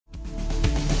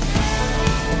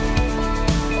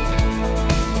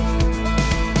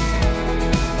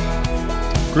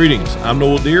Greetings, I'm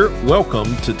Noel Dear.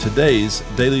 Welcome to today's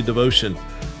daily devotion.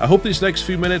 I hope these next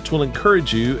few minutes will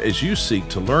encourage you as you seek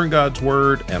to learn God's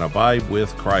Word and abide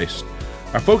with Christ.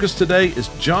 Our focus today is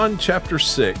John chapter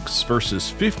 6, verses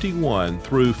 51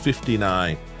 through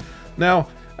 59. Now,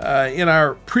 in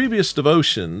our previous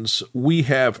devotions, we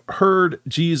have heard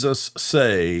Jesus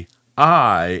say,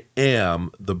 "I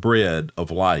am the bread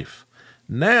of life."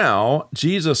 Now,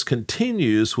 Jesus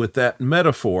continues with that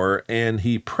metaphor and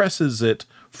he presses it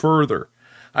further.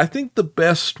 I think the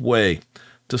best way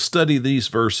to study these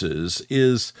verses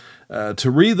is to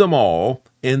read them all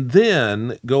and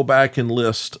then go back and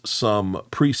list some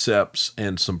precepts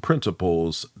and some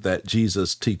principles that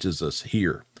Jesus teaches us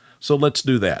here. So let's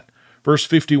do that. Verse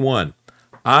 51,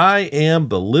 "I am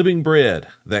the living bread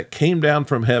that came down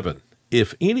from heaven.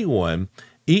 If anyone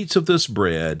eats of this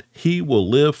bread, he will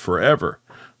live forever.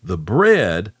 The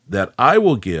bread that I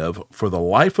will give for the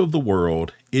life of the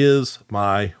world is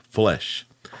my flesh."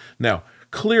 Now,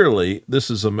 clearly, this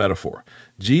is a metaphor.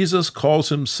 Jesus calls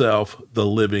himself the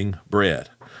living bread.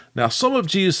 Now, some of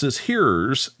Jesus'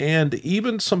 hearers and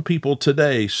even some people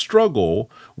today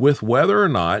struggle with whether or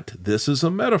not this is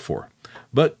a metaphor.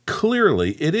 But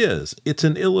clearly it is. It's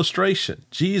an illustration.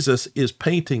 Jesus is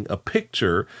painting a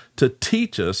picture to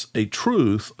teach us a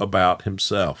truth about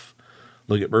himself.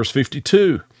 Look at verse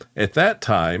 52. At that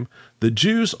time, the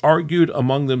Jews argued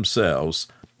among themselves,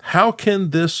 "How can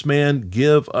this man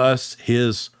give us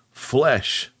his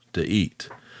flesh to eat?"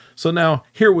 So now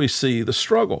here we see the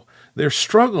struggle. They're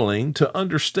struggling to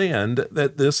understand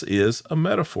that this is a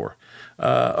metaphor.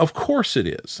 Of course it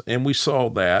is. And we saw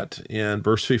that in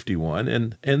verse 51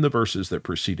 and the verses that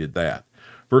preceded that.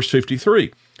 Verse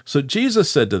 53. So Jesus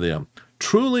said to them,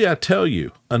 "Truly I tell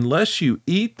you, unless you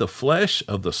eat the flesh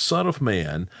of the Son of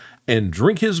Man and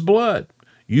drink his blood,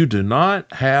 you do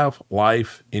not have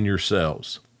life in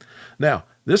yourselves." Now,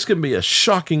 this can be a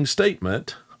shocking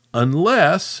statement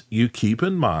unless you keep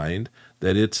in mind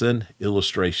that it's an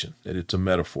illustration, that it's a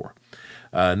metaphor.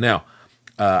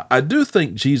 I do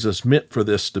think Jesus meant for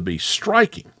this to be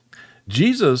striking.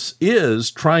 Jesus is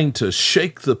trying to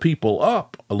shake the people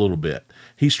up a little bit.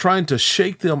 He's trying to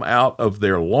shake them out of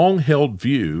their long-held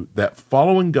view that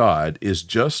following God is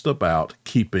just about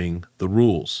keeping the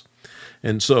rules.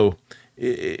 And so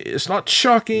it's not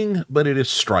shocking, but it is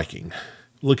striking.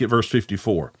 Look at verse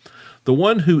 54. "The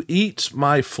one who eats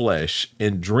my flesh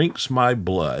and drinks my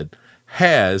blood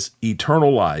has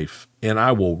eternal life, and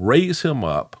I will raise him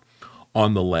up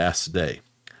on the last day."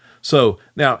 So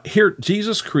now here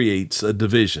Jesus creates a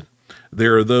division.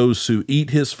 There are those who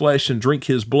eat his flesh and drink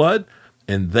his blood,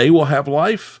 and they will have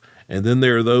life. And then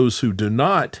there are those who do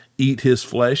not eat his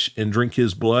flesh and drink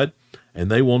his blood, and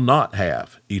they will not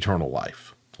have eternal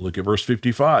life. Look at verse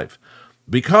 55.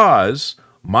 "Because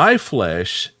my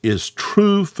flesh is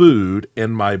true food,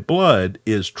 and my blood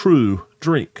is true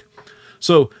drink."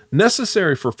 So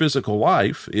necessary for physical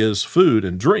life is food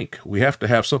and drink. We have to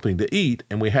have something to eat,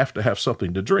 and we have to have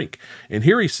something to drink. And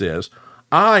here he says,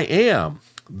 "I am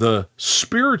the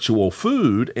spiritual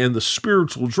food and the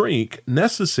spiritual drink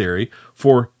necessary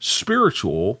for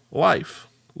spiritual life."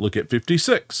 Look at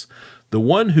 56. "The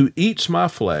one who eats my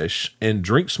flesh and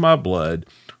drinks my blood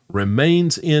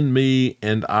remains in me,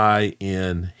 and I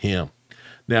in him."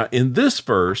 Now, in this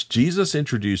verse, Jesus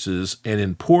introduces an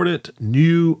important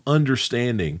new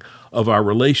understanding of our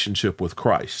relationship with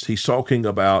Christ. He's talking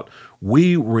about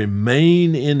we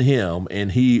remain in him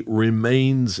and he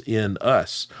remains in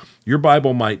us. Your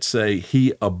Bible might say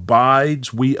he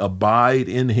abides, we abide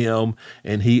in him,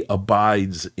 and he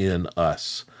abides in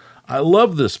us. I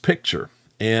love this picture,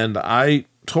 and I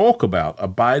talk about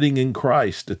abiding in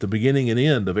Christ at the beginning and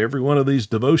end of every one of these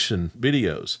devotion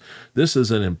videos. This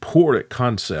is an important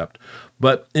concept,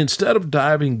 but instead of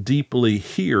diving deeply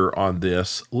here on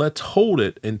this, let's hold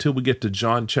it until we get to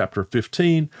John chapter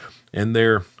 15, and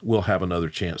there we'll have another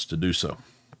chance to do so.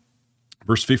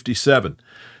 Verse 57,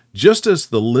 "Just as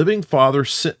the living Father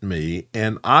sent me,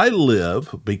 and I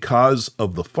live because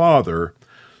of the Father,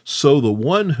 so the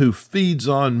one who feeds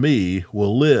on me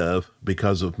will live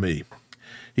because of me."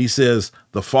 He says,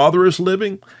 the Father is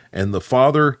living, and the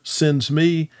Father sends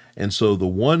me, and so the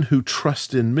one who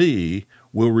trusts in me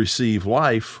will receive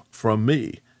life from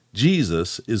me.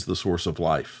 Jesus is the source of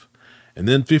life. And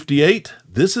then 58,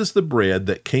 "This is the bread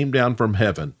that came down from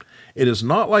heaven. It is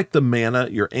not like the manna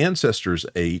your ancestors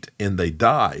ate, and they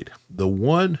died. The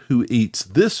one who eats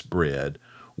this bread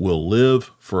will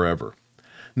live forever."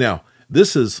 Now,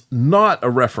 this is not a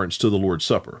reference to the Lord's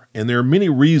Supper, and there are many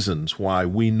reasons why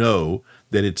we know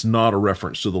that it's not a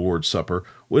reference to the Lord's Supper.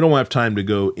 We don't have time to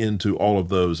go into all of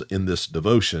those in this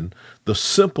devotion. The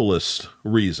simplest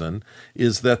reason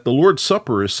is that the Lord's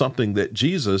Supper is something that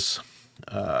Jesus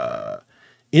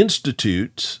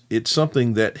institutes. It's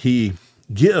something that he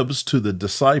gives to the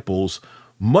disciples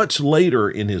much later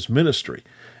in his ministry.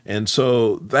 And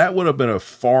so that would have been a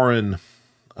foreign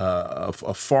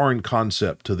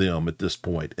concept to them at this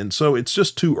point. And so it's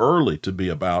just too early to be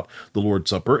about the Lord's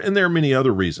Supper, and there are many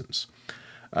other reasons.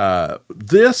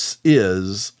 This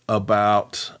is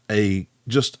about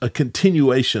just a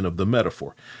continuation of the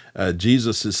metaphor.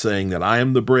 Jesus is saying that I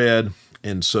am the bread,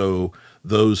 and so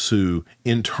those who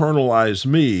internalize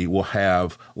me will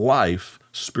have life,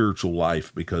 spiritual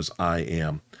life, because I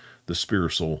am the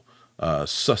spiritual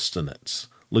sustenance.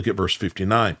 Look at verse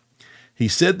 59. He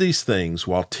said these things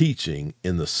while teaching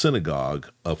in the synagogue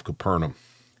of Capernaum.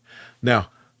 Now,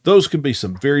 those can be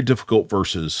some very difficult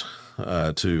verses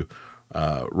to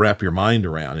wrap your mind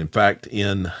around. In fact,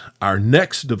 in our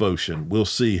next devotion, we'll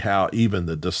see how even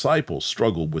the disciples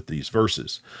struggled with these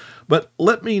verses. But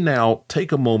let me now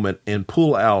take a moment and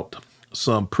pull out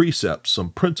some precepts, some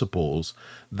principles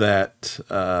that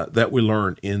we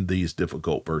learn in these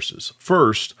difficult verses.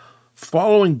 First,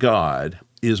 following God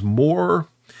is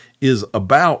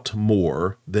about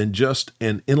more than just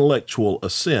an intellectual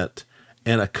assent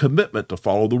and a commitment to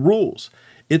follow the rules.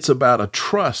 It's about a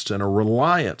trust and a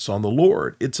reliance on the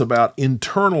Lord. It's about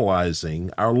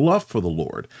internalizing our love for the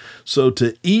Lord. So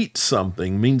to eat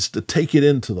something means to take it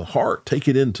into the heart, take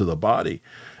it into the body,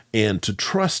 and to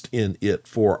trust in it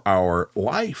for our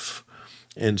life.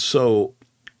 And so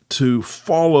to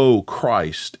follow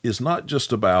Christ is not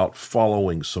just about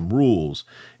following some rules.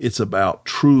 It's about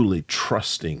truly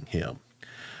trusting him.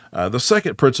 The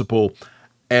second principle,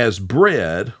 as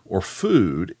bread or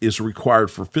food is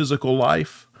required for physical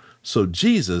life, so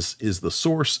Jesus is the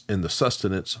source and the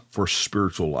sustenance for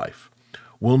spiritual life.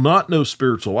 We'll not know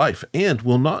spiritual life and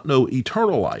will not know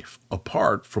eternal life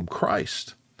apart from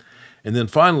Christ. And then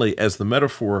finally, as the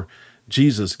metaphor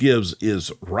Jesus gives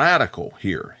is radical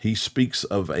here, he speaks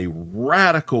of a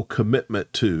radical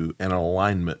commitment to and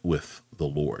alignment with the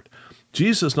Lord.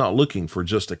 Jesus is not looking for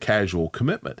just a casual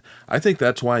commitment. I think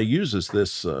that's why he uses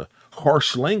this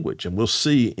harsh language. And we'll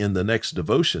see in the next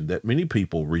devotion that many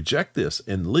people reject this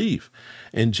and leave.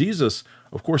 And Jesus,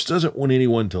 of course, doesn't want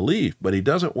anyone to leave, but he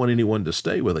doesn't want anyone to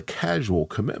stay with a casual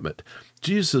commitment.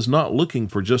 Jesus is not looking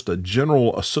for just a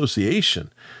general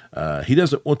association. He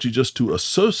doesn't want you just to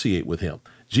associate with him.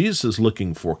 Jesus is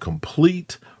looking for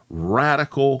complete,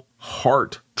 radical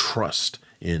heart trust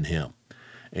in him.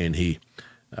 And he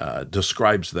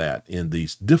describes that in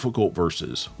these difficult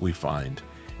verses we find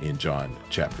in John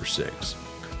chapter 6.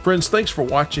 Friends, thanks for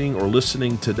watching or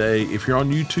listening today. If you're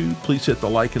on YouTube, please hit the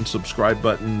like and subscribe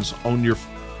buttons. On your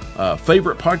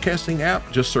favorite podcasting app,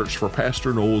 just search for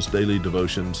Pastor Noel's Daily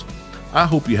Devotions. I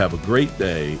hope you have a great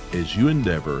day as you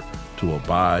endeavor to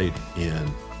abide in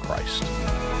Christ.